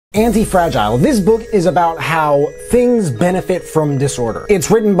Antifragile. This book is about how things benefit from disorder. It's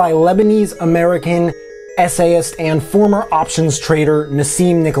written by Lebanese-American essayist and former options trader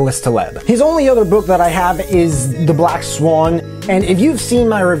Nassim Nicholas Taleb. His only other book that I have is The Black Swan, and if you've seen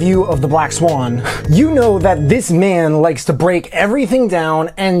my review of The Black Swan, you know that this man likes to break everything down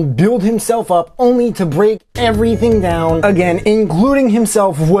and build himself up only to break everything down again, including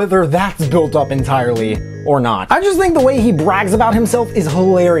himself, whether that's built up entirely or not. I just think the way he brags about himself is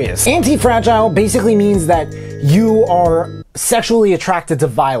hilarious. Anti-fragile basically means that you are sexually attracted to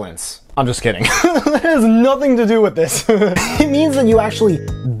violence. I'm just kidding. That has nothing to do with this. It means that you actually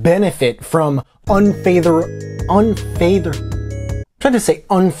benefit from unfathomable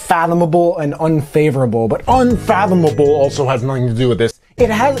and unfavorable, but unfathomable also has nothing to do with this.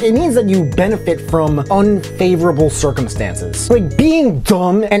 It means that you benefit from unfavorable circumstances. Like, being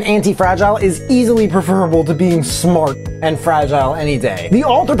dumb and anti-fragile is easily preferable to being smart and fragile any day. The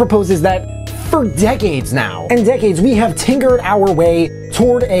author proposes that for decades now, we have tinkered our way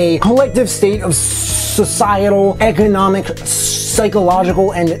toward a collective state of societal, economic,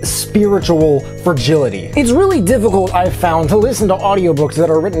 psychological, and spiritual fragility. It's really difficult, I've found, to listen to audiobooks that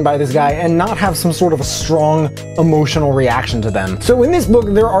are written by this guy and not have some sort of a strong emotional reaction to them. So in this book,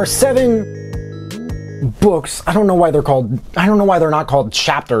 there are 7 books. I don't know why they're not called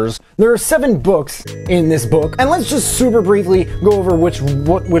chapters. There are 7 books in this book, and let's just super briefly go over which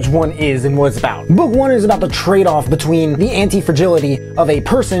one is and what it's about. Book 1 is about the trade-off between the anti-fragility of a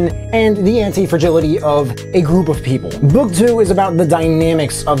person and the anti-fragility of a group of people. Book 2 is about the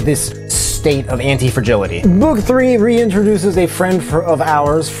dynamics of this state of anti-fragility. Book 3 reintroduces a friend of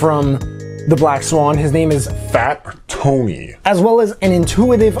ours from The Black Swan. His name is Fat Tony, as well as an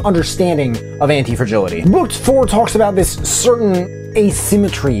intuitive understanding of anti-fragility. Book 4 talks about this certain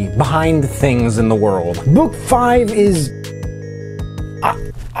asymmetry behind things in the world. Book 5 is...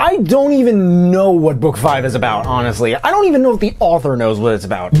 I don't even know what Book 5 is about, honestly. I don't even know if the author knows what it's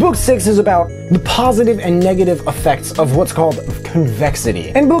about. Book 6 is about the positive and negative effects of what's called convexity.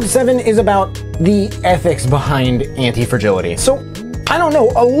 And Book 7 is about the ethics behind anti-fragility. So, I don't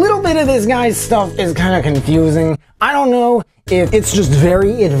know, a little bit of this guy's stuff is kind of confusing. I don't know if it's just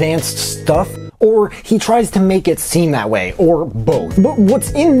very advanced stuff, or he tries to make it seem that way, or both. But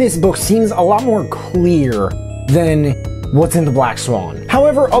what's in this book seems a lot more clear than what's in The Black Swan.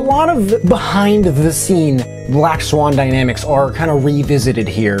 However, a lot of the behind-the-scene Black Swan dynamics are kind of revisited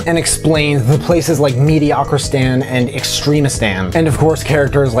here and explained the places like Mediocristan and Extremistan, and of course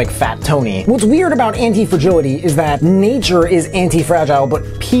characters like Fat Tony. What's weird about anti-fragility is that nature is anti-fragile,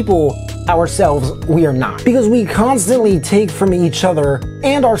 but people ourselves, we are not. Because we constantly take from each other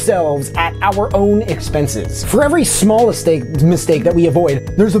and ourselves at our own expenses. For every small mistake that we avoid,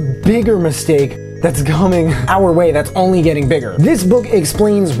 there's a bigger mistake that's coming our way that's only getting bigger. This book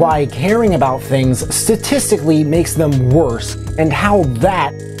explains why caring about things statistically makes them worse, and how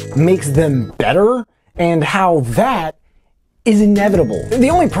that makes them better, and how that is inevitable. The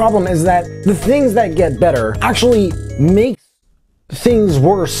only problem is that the things that get better actually make things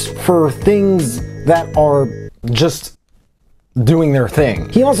worse for things that are just doing their thing.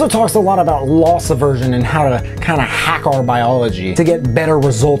 He also talks a lot about loss aversion and how to kind of hack our biology to get better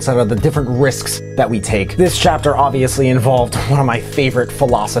results out of the different risks that we take. This chapter obviously involved one of my favorite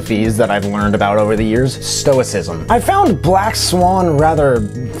philosophies that I've learned about over the years, Stoicism. I found Black Swan rather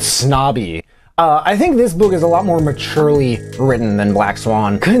snobby. I think this book is a lot more maturely written than Black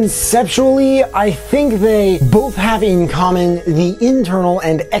Swan. Conceptually, I think they both have in common the internal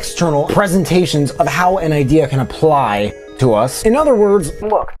and external presentations of how an idea can apply to us. In other words,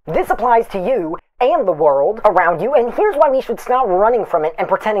 look, this applies to you and the world around you, and here's why we should stop running from it and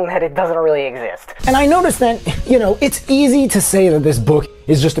pretending that it doesn't really exist. And I noticed that, it's easy to say that this book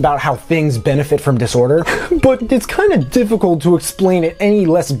is just about how things benefit from disorder, but it's kind of difficult to explain it any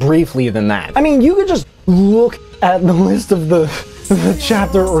less briefly than that. I mean, you could just look at the list of the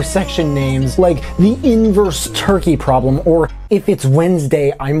chapter or section names, like the inverse turkey problem, or if it's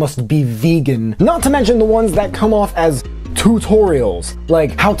Wednesday, I must be vegan. Not to mention the ones that come off as tutorials,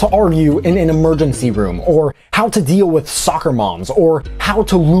 like how to argue in an emergency room, or how to deal with soccer moms, or how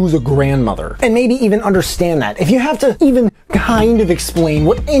to lose a grandmother. And maybe even understand that. If you have to even kind of explain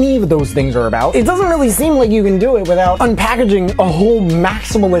what any of those things are about, it doesn't really seem like you can do it without unpackaging a whole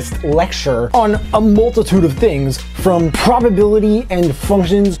maximalist lecture on a multitude of things, from probability and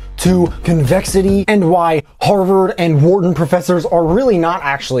functions to convexity, and why Harvard and Wharton professors are really not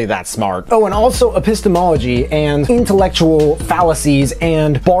actually that smart. Oh, and also epistemology and intellectual fallacies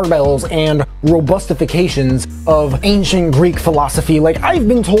and barbells and robustifications of ancient Greek philosophy. Like, I've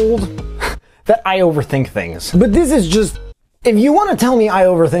been told that I overthink things. But this is just If you want to tell me I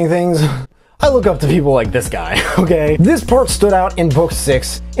overthink things, I look up to people like this guy, okay? This part stood out in book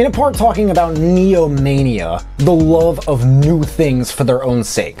 6, in a part talking about neomania, the love of new things for their own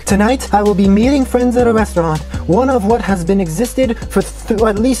sake. Tonight, I will be meeting friends at a restaurant, one of what has been existed for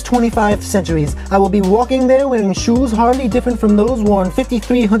at least 25 centuries. I will be walking there wearing shoes hardly different from those worn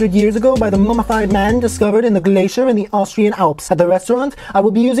 5,300 years ago by the mummified man discovered in the glacier in the Austrian Alps. At the restaurant, I will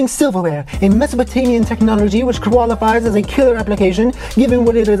be using silverware, a Mesopotamian technology which qualifies as a killer application, given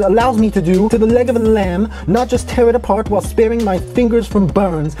what it allows me to do to the leg of a lamb, not just tear it apart while sparing my fingers from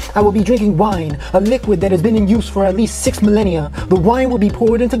burns. I will be drinking wine, a liquid that has been in use for at least 6 millennia. The wine will be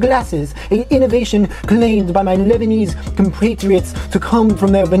poured into glasses, an innovation claimed by my Lebanese compatriots to come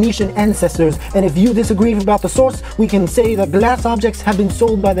from their Venetian ancestors. And if you disagree about the source, we can say that glass objects have been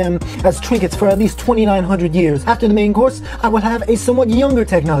sold by them as trinkets for at least 2,900 years. After the main course, I will have a somewhat younger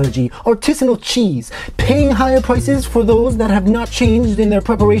technology, artisanal cheese, paying higher prices for those that have not changed in their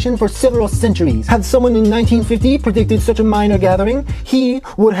preparation for several centuries. Had someone in 1950 predicted such a minor gathering, he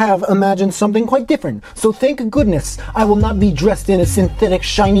would have imagined something quite different. So thank goodness I will not be dressed in a synthetic,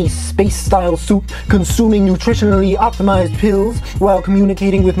 shiny, space-style suit, consuming nutritionally optimized pills while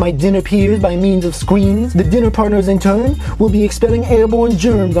communicating with my dinner peers by means of screens. The dinner partners, in turn, will be expelling airborne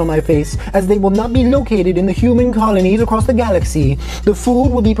germs on my face, as they will not be located in the human colonies across the galaxy. The food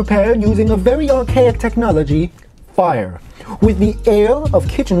will be prepared using a very archaic technology, fire, with the air of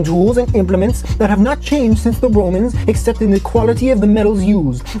kitchen tools and implements that have not changed since the Romans, except in the quality of the metals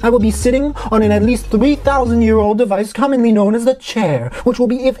used. I will be sitting on an at least 3,000-year-old device commonly known as the chair, which will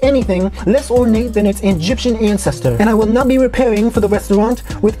be, if anything, less ornate than its Egyptian ancestor. And I will not be repairing for the restaurant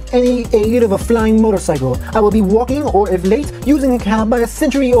with any aid of a flying motorcycle. I will be walking, or if late, using a cab by a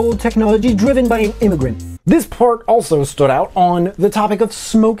century-old technology driven by an immigrant. This part also stood out on the topic of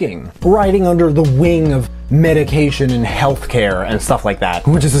smoking, riding under the wing of medication and healthcare and stuff like that,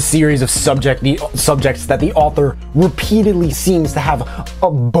 which is a series of subjects that the author repeatedly seems to have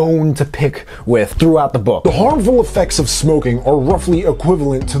a bone to pick with throughout the book. The harmful effects of smoking are roughly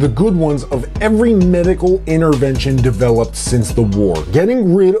equivalent to the good ones of every medical intervention developed since the war.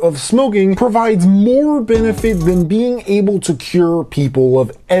 Getting rid of smoking provides more benefit than being able to cure people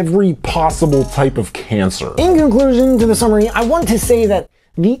of every possible type of cancer. In conclusion to the summary, I want to say that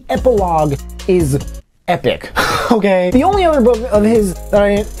the epilogue is epic. Okay. The only other book of his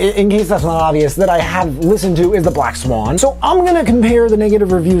that in case that's not obvious, that I have listened to is The Black Swan. So I'm gonna compare the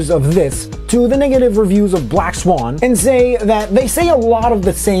negative reviews of this to the negative reviews of Black Swan and say that they say a lot of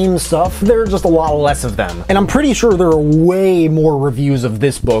the same stuff, there are just a lot less of them. And I'm pretty sure there are way more reviews of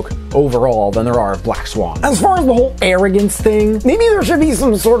this book overall than there are of Black Swan. As far as the whole arrogance thing, maybe there should be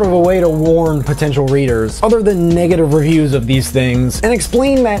some sort of a way to warn potential readers other than negative reviews of these things and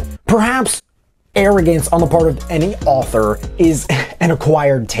explain that perhaps arrogance on the part of any author is an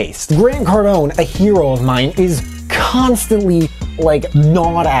acquired taste. Grant Cardone, a hero of mine, is constantly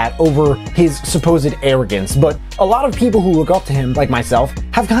gnawed at over his supposed arrogance, but a lot of people who look up to him, like myself,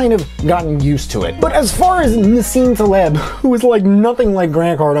 have kind of gotten used to it. But as far as Nassim Taleb, who is nothing like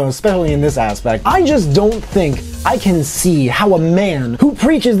Grant Cardone, especially in this aspect, I just don't think I can see how a man who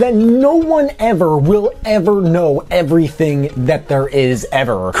preaches that no one ever will ever know everything that there is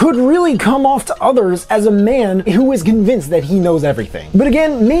ever could really come off to others as a man who is convinced that he knows everything. But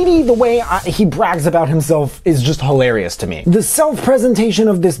again, maybe the way he brags about himself is just hilarious to me. The self-presentation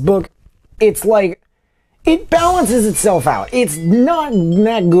of this book, it's it balances itself out. It's not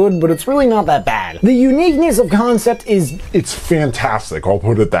that good, but it's really not that bad. The uniqueness of concept it's fantastic, I'll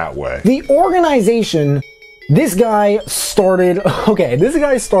put it that way. The organization, this guy started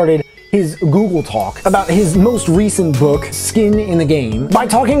his Google talk about his most recent book, Skin in the Game, by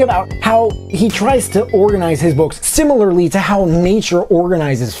talking about how he tries to organize his books similarly to how nature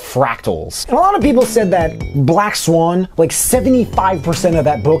organizes fractals. And a lot of people said that Black Swan, 75% of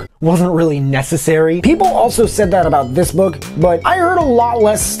that book wasn't really necessary. People also said that about this book, but I heard a lot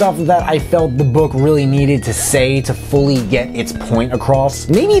less stuff that I felt the book really needed to say to fully get its point across.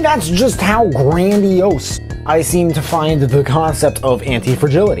 Maybe that's just how grandiose I seem to find the concept of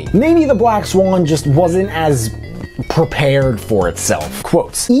anti-fragility. Maybe the Black Swan just wasn't as prepared for itself.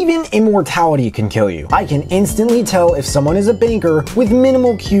 Quotes, "Even immortality can kill you. I can instantly tell if someone is a banker with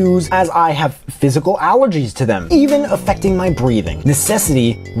minimal cues, as I have physical allergies to them, even affecting my breathing.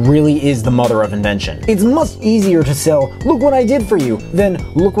 Necessity really is the mother of invention. It's much easier to sell, look what I did for you, than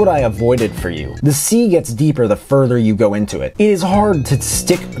look what I avoided for you. The sea gets deeper the further you go into it. It is hard to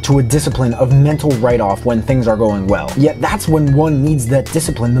stick to a discipline of mental write-off when things are going well. Yet that's when one needs that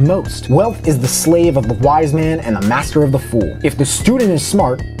discipline the most. Wealth is the slave of the wise man, and the master of the fool. If the student is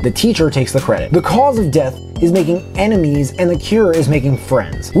smart, the teacher takes the credit. The cause of death is making enemies and the cure is making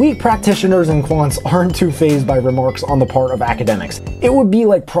friends. We practitioners and quants aren't too fazed by remarks on the part of academics. It would be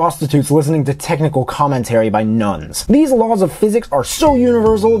like prostitutes listening to technical commentary by nuns. These laws of physics are so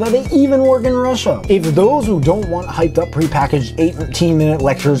universal that they even work in Russia. If those who don't want hyped up prepackaged 18-minute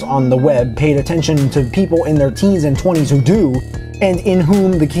lectures on the web paid attention to people in their teens and 20s who do, and in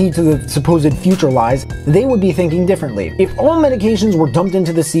whom the key to the supposed future lies, they would be thinking differently. If all medications were dumped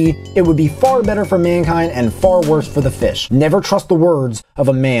into the sea, it would be far better for mankind and far worse for the fish. Never trust the words of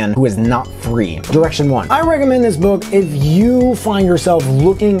a man who is not free. Direction 1. I recommend this book if you find yourself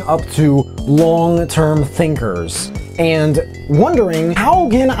looking up to long-term thinkers and wondering, how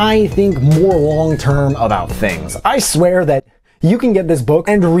can I think more long-term about things? I swear that you can get this book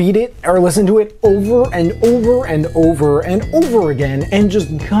and read it or listen to it over and over and over and over again and just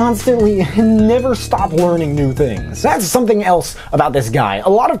constantly never stop learning new things. That's something else about this guy. A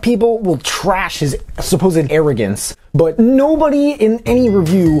lot of people will trash his supposed arrogance, but nobody in any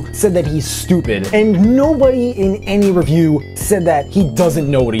review said that he's stupid, and nobody in any review said that he doesn't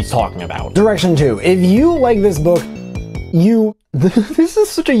know what he's talking about. Direction 2. If you like this book, this is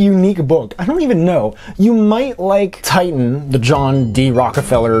such a unique book. I don't even know. You might like Titan, the John D.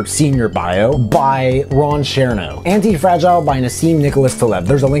 Rockefeller Sr. bio by Ron Chernow. Antifragile by Nassim Nicholas Taleb.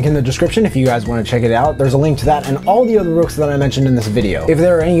 There's a link in the description if you guys want to check it out. There's a link to that and all the other books that I mentioned in this video. If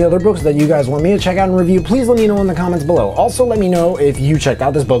there are any other books that you guys want me to check out and review, please let me know in the comments below. Also, let me know if you checked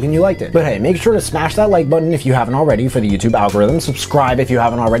out this book and you liked it. But hey, make sure to smash that like button if you haven't already for the YouTube algorithm. Subscribe if you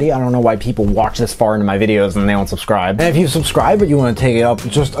haven't already. I don't know why people watch this far into my videos and they don't subscribe. And if you subscribe but you want to take it up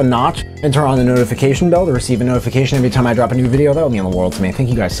just a notch and turn on the notification bell to receive a notification every time I drop a new video, that would mean the world to me. Thank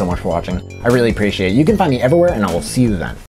you guys so much for watching. I really appreciate it. You can find me everywhere and I will see you then.